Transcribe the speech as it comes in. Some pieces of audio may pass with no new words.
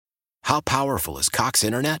How powerful is Cox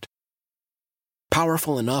Internet?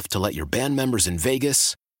 Powerful enough to let your band members in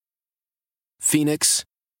Vegas, Phoenix,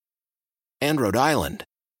 and Rhode Island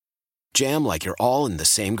jam like you're all in the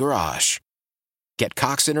same garage. Get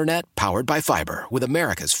Cox Internet powered by fiber with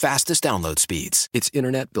America's fastest download speeds. It's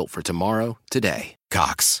internet built for tomorrow, today.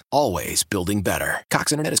 Cox, always building better.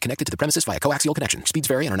 Cox Internet is connected to the premises via coaxial connection. Speeds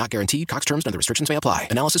vary and are not guaranteed. Cox terms and other restrictions may apply.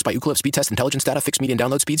 Analysis by Ookla Speed Test Intelligence Data. Fixed median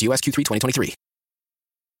download speeds. US Q3 2023.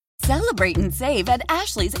 Celebrate and save at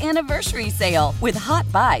Ashley's Anniversary Sale. With Hot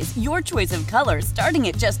Buys, your choice of colors starting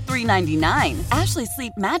at just $3.99. Ashley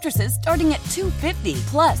Sleep mattresses starting at $2.50.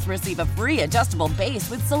 Plus, receive a free adjustable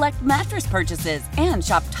base with select mattress purchases. And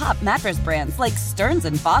shop top mattress brands like Stearns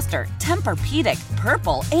 & Foster, Tempur-Pedic,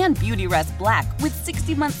 Purple, and Beautyrest Black with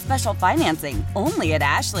 60-month special financing. Only at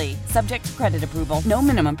Ashley. Subject to credit approval. No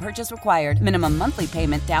minimum purchase required. Minimum monthly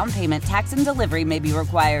payment, down payment, tax, and delivery may be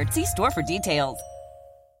required. See store for details.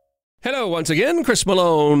 Hello once again, Chris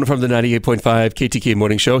Malone from the 98.5 KTK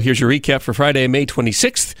Morning Show. Here's your recap for Friday, May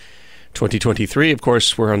 26th, 2023. Of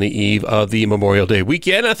course, we're on the eve of the Memorial Day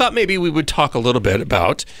weekend. I thought maybe we would talk a little bit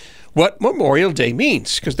about what Memorial Day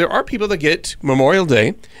means, because there are people that get Memorial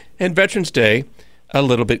Day and Veterans Day a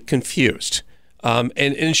little bit confused. And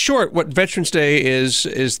in short, what Veterans Day is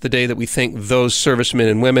the day that we thank those servicemen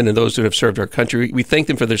and women and those that have served our country. We thank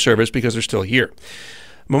them for their service because they're still here.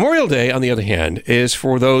 Memorial Day, on the other hand, is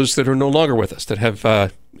for those that are no longer with us, that have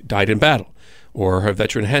died in battle, or a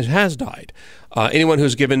veteran has died. Anyone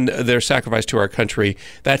who's given their sacrifice to our country,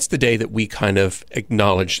 that's the day that we kind of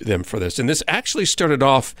acknowledge them for this. And this actually started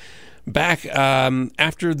off back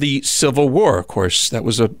after the Civil War. Of course, that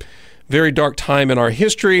was a very dark time in our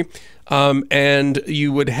history, and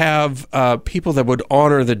you would have people that would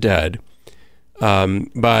honor the dead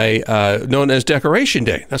by known as Decoration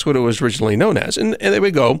Day. That's what it was originally known as. And they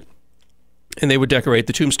would go and they would decorate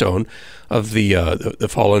the tombstone of the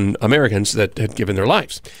fallen Americans that had given their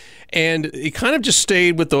lives. And it kind of just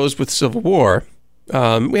stayed with those with Civil War.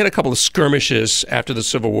 We had a couple of skirmishes after the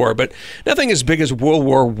Civil War, but nothing as big as World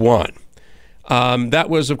War I. That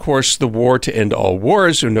was, of course, the war to end all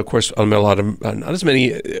wars, and of course, not as many.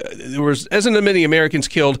 There was as many Americans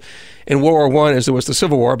killed in World War I as there was the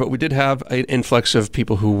Civil War, but we did have an influx of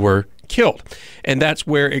people who were killed, and that's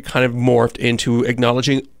where it kind of morphed into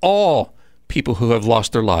acknowledging all people who have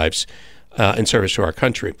lost their lives in service to our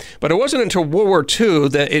country. But it wasn't until World War II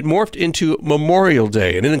that it morphed into Memorial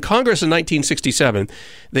Day. And in Congress in 1967,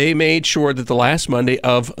 they made sure that the last Monday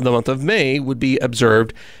of the month of May would be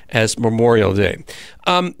observed as Memorial Day.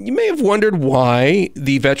 You may have wondered why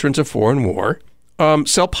the veterans of foreign war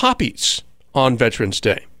sell poppies on Veterans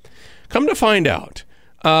Day. Come to find out,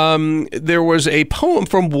 there was a poem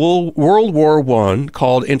from World War I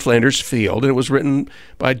called In Flanders Field, and it was written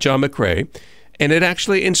by John McCrae. And it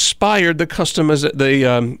actually inspired the custom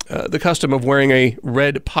of wearing a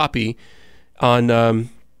red poppy on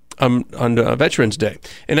Veterans Day.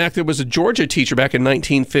 In fact, there was a Georgia teacher back in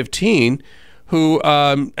 1915 who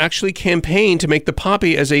actually campaigned to make the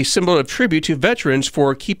poppy as a symbol of tribute to veterans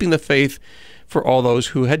for keeping the faith for all those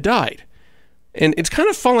who had died. And it's kind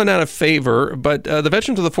of fallen out of favor, but the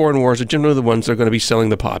veterans of the foreign wars are generally the ones that are going to be selling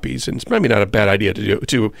the poppies, and it's maybe not a bad idea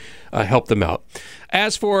to help them out.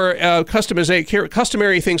 As for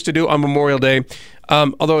customary things to do on Memorial Day,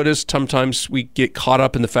 although it is sometimes we get caught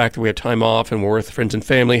up in the fact that we have time off and we're with friends and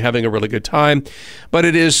family having a really good time, but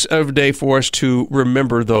it is a day for us to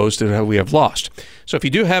remember those that we have lost. So if you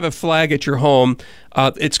do have a flag at your home,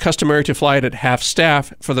 it's customary to fly it at half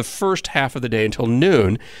staff for the first half of the day until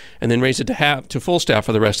noon, and then raise it to full staff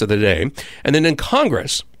for the rest of the day. And then in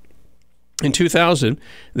Congress, in 2000,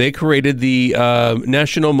 they created the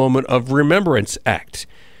National Moment of Remembrance Act,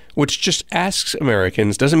 which just asks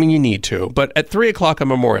Americans, doesn't mean you need to, but at 3 o'clock on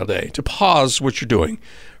Memorial Day, to pause what you're doing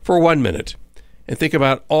for 1 minute and think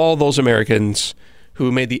about all those Americans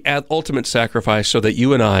who made the ultimate sacrifice so that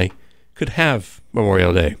you and I could have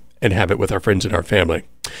Memorial Day and have it with our friends and our family.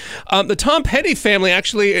 The Tom Petty family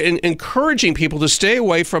actually encouraging people to stay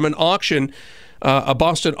away from an auction, a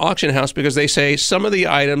Boston auction house, because they say some of the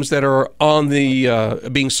items that are on the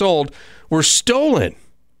being sold were stolen.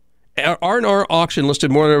 R&R auction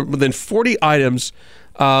listed more than 40 items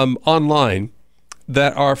online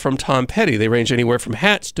that are from Tom Petty. They range anywhere from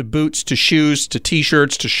hats to boots to shoes to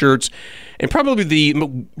T-shirts to shirts. And probably the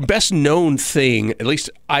best known thing, at least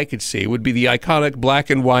I could see, would be the iconic black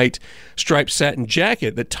and white striped satin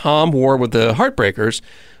jacket that Tom wore with the Heartbreakers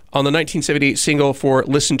on the 1978 single for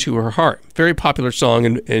Listen to Her Heart. Very popular song,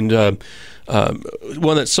 and one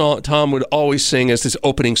that Tom would always sing as this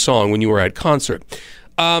opening song when you were at concert.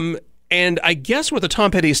 And I guess what the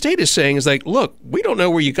Tom Petty estate is saying is like, look, we don't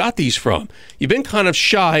know where you got these from. You've been kind of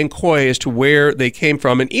shy and coy as to where they came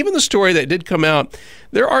from. And even the story that did come out,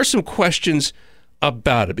 there are some questions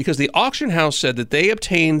about it because the auction house said that they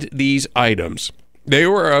obtained these items. They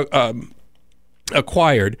were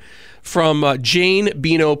acquired from Jane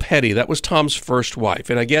Bino Petty. That was Tom's first wife.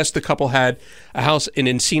 And I guess the couple had a house in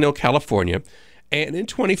Encino, California. And in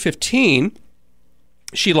 2015,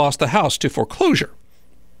 she lost the house to foreclosure.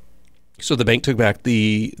 So the bank took back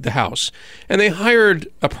the house, and they hired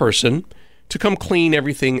a person to come clean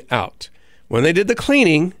everything out. When they did the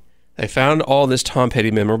cleaning, they found all this Tom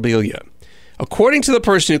Petty memorabilia. According to the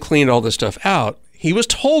person who cleaned all this stuff out, he was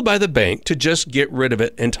told by the bank to just get rid of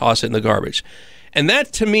it and toss it in the garbage. And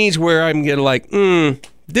that, to me, is where I'm getting like,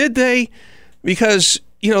 did they? Because,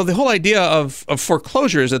 the whole idea of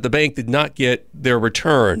foreclosure is that the bank did not get their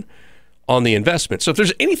return on the investment. So if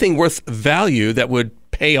there's anything worth value that would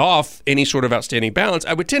pay off any sort of outstanding balance,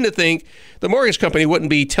 I would tend to think the mortgage company wouldn't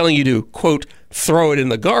be telling you to, quote, throw it in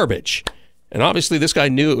the garbage. And obviously this guy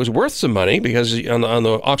knew it was worth some money because on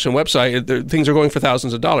the auction website, things are going for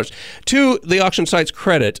thousands of dollars. To the auction site's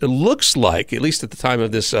credit, it looks like, at least at the time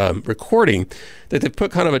of this recording, that they've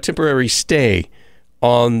put kind of a temporary stay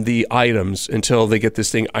on the items until they get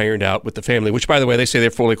this thing ironed out with the family, which, by the way, they say they're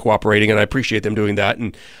fully cooperating, and I appreciate them doing that.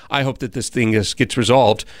 And I hope that this thing gets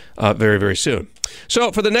resolved very, very soon.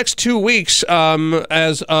 So for the next 2 weeks,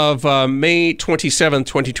 as of May 27th,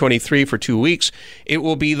 2023, for 2 weeks, it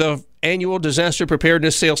will be the annual Disaster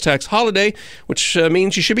Preparedness Sales Tax Holiday, which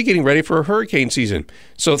means you should be getting ready for hurricane season.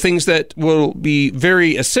 So things that will be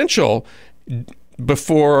very essential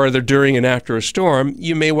before or during and after a storm,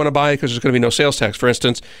 you may want to buy because there's going to be no sales tax. For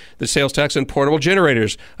instance, the sales tax on portable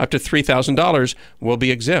generators up to $3,000 will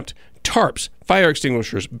be exempt. Tarps, fire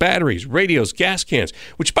extinguishers, batteries, radios, gas cans,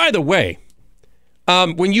 which, by the way,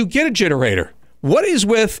 when you get a generator, what is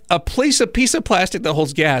with a piece of plastic that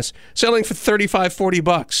holds gas selling for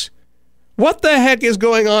 $35-40? What the heck is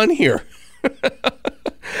going on here?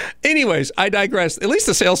 Anyways, I digress. At least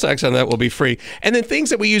the sales tax on that will be free. And then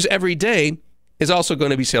things that we use every day is also going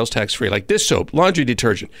to be sales tax free, like dish soap, laundry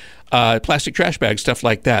detergent, plastic trash bags, stuff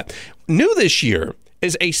like that. New this year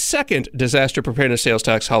is a second Disaster Preparedness Sales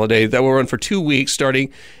Tax Holiday that will run for 2 weeks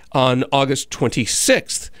starting on August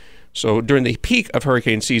 26th. So during the peak of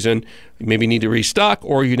hurricane season, you maybe need to restock,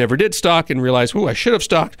 or you never did stock and realize, I should have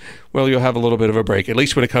stocked. Well, you'll have a little bit of a break, at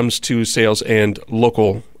least when it comes to sales and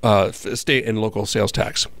local, state and local sales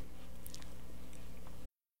tax.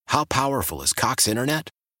 How powerful is Cox Internet?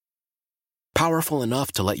 Powerful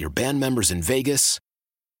enough to let your band members in Vegas,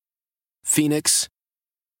 Phoenix,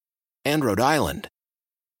 and Rhode Island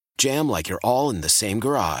jam like you're all in the same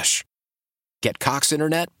garage. Get Cox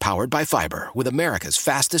Internet powered by fiber with America's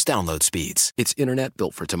fastest download speeds. It's internet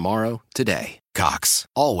built for tomorrow, today. Cox,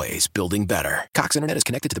 always building better. Cox Internet is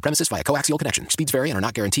connected to the premises via coaxial connection. Speeds vary and are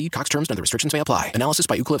not guaranteed. Cox terms and other restrictions may apply. Analysis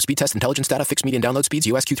by Ookla of Speed Test Intelligence Data. Fixed median download speeds.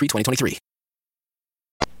 US Q3 2023.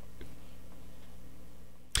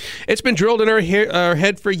 It's been drilled in our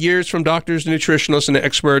head for years from doctors, nutritionists, and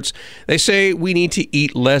experts. They say we need to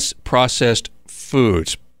eat less processed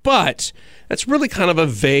foods. But that's really kind of a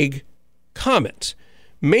vague comment,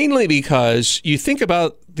 mainly because you think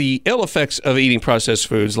about the ill effects of eating processed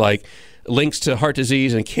foods, like links to heart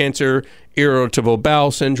disease and cancer, irritable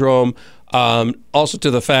bowel syndrome, also to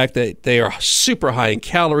the fact that they are super high in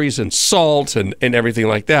calories and salt and everything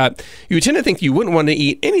like that. You tend to think you wouldn't want to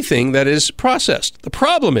eat anything that is processed. The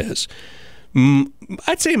problem is,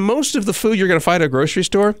 I'd say most of the food you're going to find at a grocery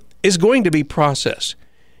store is going to be processed.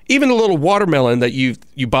 Even a little watermelon that you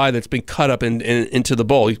buy that's been cut up into the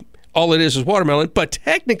bowl, all it is watermelon, but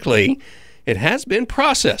technically it has been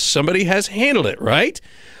processed. Somebody has handled it, right?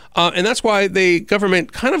 And that's why the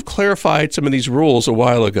government kind of clarified some of these rules a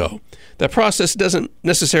while ago. That process doesn't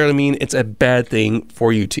necessarily mean it's a bad thing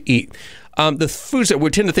for you to eat. The foods that we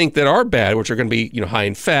tend to think that are bad, which are going to be high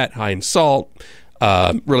in fat, high in salt,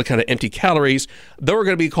 really kind of empty calories, they're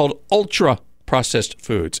going to be called ultra processed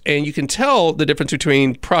foods. And you can tell the difference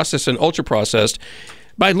between processed and ultra processed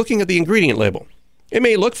by looking at the ingredient label. It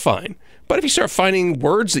may look fine, but if you start finding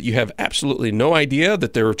words that you have absolutely no idea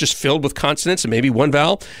that they're just filled with consonants and maybe one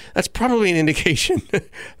vowel, that's probably an indication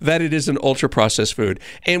that it is an ultra-processed food.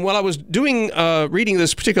 And while I was reading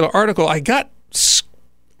this particular article, I got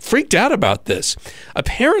freaked out about this.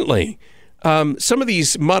 Apparently, some of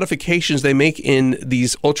these modifications they make in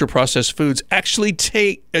these ultra-processed foods actually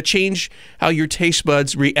change how your taste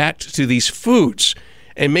buds react to these foods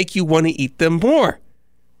and make you want to eat them more.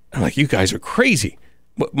 I'm like, you guys are crazy.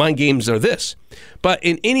 mind games are this? But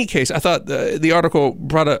in any case, I thought the article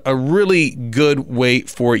brought a really good way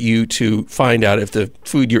for you to find out if the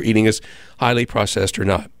food you're eating is highly processed or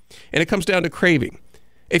not. And it comes down to craving.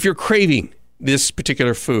 If you're craving this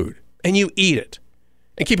particular food and you eat it,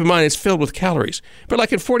 and keep in mind it's filled with calories, but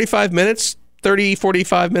like in 45 minutes, 30,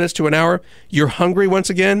 45 minutes to an hour, you're hungry once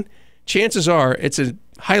again, chances are it's a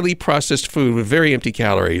highly processed food with very empty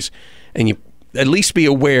calories, and you at least be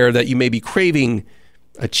aware that you may be craving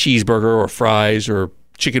a cheeseburger or fries or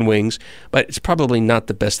chicken wings, but it's probably not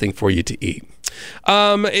the best thing for you to eat.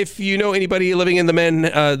 If you know anybody living in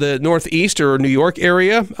the Northeast or New York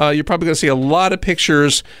area, you're probably going to see a lot of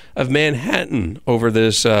pictures of Manhattan over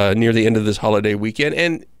this near the end of this holiday weekend.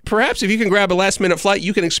 And perhaps if you can grab a last-minute flight,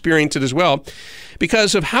 you can experience it as well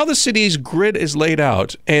because of how the city's grid is laid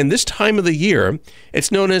out. And this time of the year,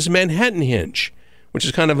 it's known as Manhattanhenge, which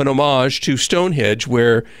is kind of an homage to Stonehenge,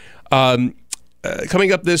 where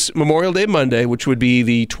coming up this Memorial Day Monday, which would be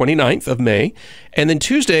the 29th of May, and then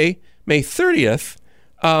Tuesday, May 30th,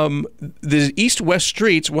 the east-west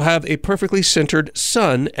streets will have a perfectly centered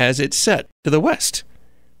sun as it's set to the west,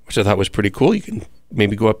 which I thought was pretty cool. You can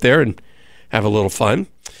maybe go up there and have a little fun.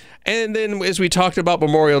 And then as we talked about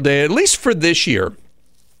Memorial Day, at least for this year,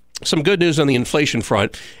 some good news on the inflation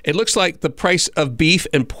front. It looks like the price of beef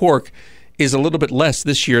and pork is a little bit less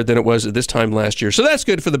this year than it was at this time last year. So that's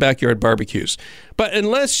good for the backyard barbecues. But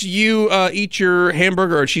unless you eat your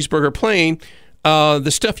hamburger or cheeseburger plain, the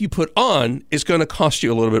stuff you put on is going to cost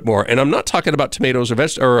you a little bit more. And I'm not talking about tomatoes or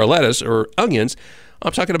lettuce or onions.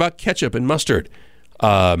 I'm talking about ketchup and mustard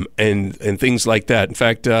and things like that. In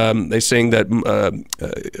fact, they're saying that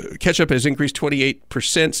ketchup has increased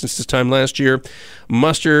 28% since this time last year.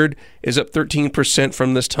 Mustard is up 13%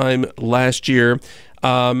 from this time last year.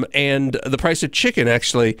 And the price of chicken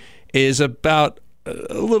actually is about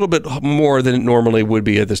a little bit more than it normally would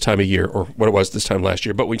be at this time of year, or what it was this time last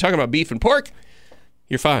year. But when you're talking about beef and pork,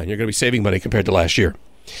 you're fine. You're going to be saving money compared to last year.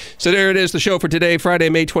 So there it is, the show for today, Friday,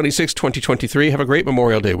 May 26, 2023. Have a great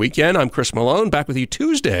Memorial Day weekend. I'm Chris Malone, back with you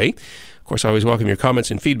Tuesday. Of course, I always welcome your comments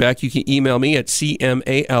and feedback. You can email me at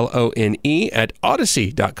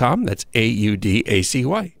cmalone@odyssey.com. That's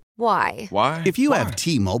AUDACY. Why? Why? If you have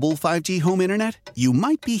T-Mobile 5G home internet, you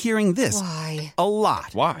might be hearing this Why? a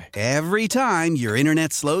lot. Why? Every time your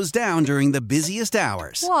internet slows down during the busiest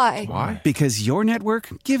hours. Why? Why? Because your network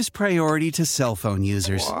gives priority to cell phone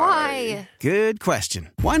users. Why? Good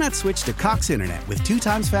question. Why not switch to Cox Internet with 2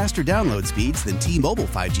 times faster download speeds than T-Mobile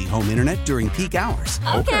 5G home internet during peak hours?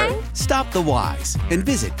 Okay. Stop the whys and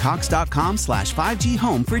visit cox.com/5G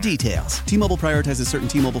home for details. T-Mobile prioritizes certain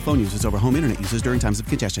T-Mobile phone users over home internet users during times of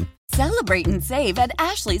congestion. Celebrate and save at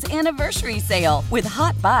Ashley's Anniversary Sale. With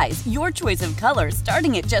Hot Buys, your choice of colors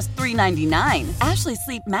starting at just $3.99. Ashley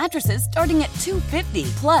Sleep mattresses starting at $2.50.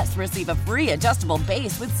 Plus, receive a free adjustable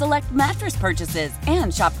base with select mattress purchases.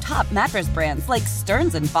 And shop top mattress brands like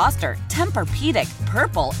Stearns & Foster, Tempur-Pedic,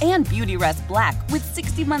 Purple, and Beautyrest Black with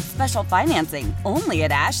 60-month special financing. Only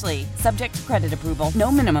at Ashley. Subject to credit approval.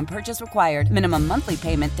 No minimum purchase required. Minimum monthly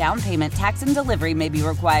payment, down payment, tax, and delivery may be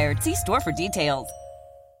required. See store for details.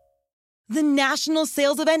 The national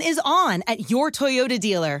sales event is on at your Toyota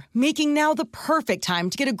dealer, making now the perfect time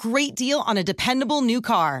to get a great deal on a dependable new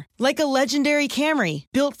car. Like a legendary Camry,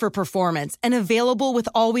 built for performance and available with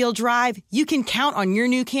all-wheel drive, you can count on your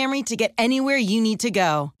new Camry to get anywhere you need to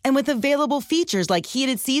go. And with available features like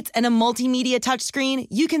heated seats and a multimedia touchscreen,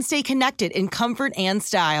 you can stay connected in comfort and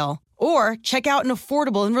style. Or check out an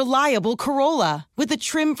affordable and reliable Corolla with a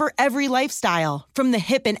trim for every lifestyle, from the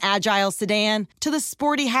hip and agile sedan to the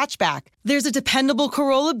sporty hatchback. There's a dependable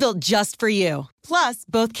Corolla built just for you. Plus,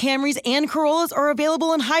 both Camrys and Corollas are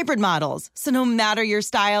available in hybrid models, so no matter your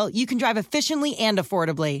style, you can drive efficiently and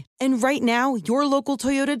affordably. And right now, your local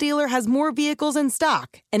Toyota dealer has more vehicles in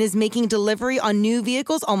stock and is making delivery on new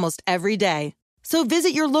vehicles almost every day. So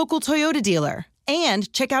visit your local Toyota dealer.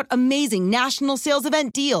 And check out amazing national sales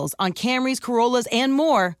event deals on Camrys, Corollas, and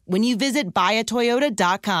more when you visit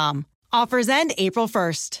buyatoyota.com. Offers end April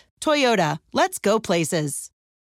 1st. Toyota, let's go places.